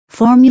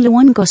Formula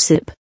One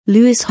gossip: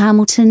 Lewis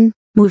Hamilton,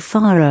 Mo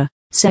Farah,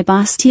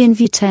 Sebastian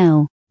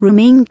Vettel,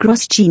 Romain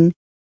Grosjean.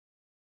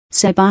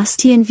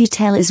 Sebastian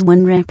Vettel is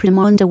one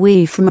reprimand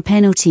away from a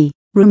penalty.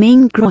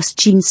 Romain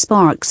Grosjean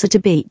sparks a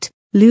debate.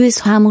 Lewis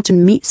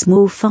Hamilton meets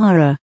Mo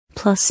Farah,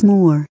 plus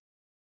more.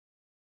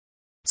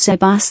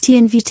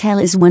 Sebastian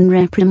Vettel is one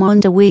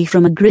reprimand away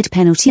from a grid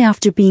penalty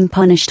after being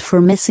punished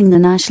for missing the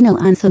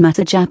national anthem at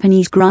a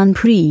Japanese Grand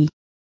Prix.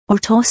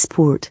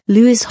 Autosport.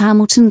 Lewis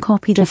Hamilton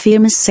copied a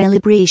famous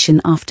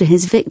celebration after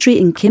his victory,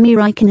 and Kimi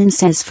Raikkonen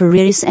says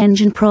Ferrari's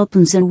engine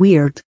problems are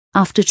weird,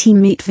 after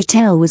teammate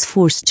Vettel was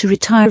forced to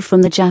retire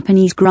from the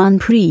Japanese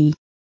Grand Prix.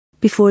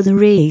 Before the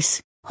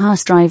race,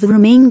 Haas driver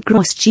Romain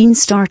Grosjean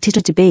started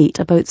a debate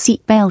about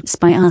seatbelts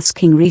by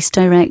asking race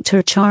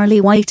director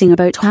Charlie Whiting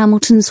about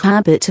Hamilton's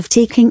habit of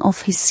taking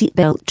off his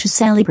seatbelt to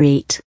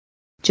celebrate.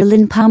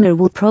 Jolyon Palmer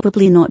will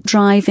probably not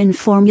drive in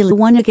Formula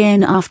One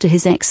again after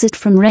his exit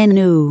from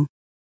Renault.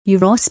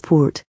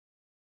 Eurosport.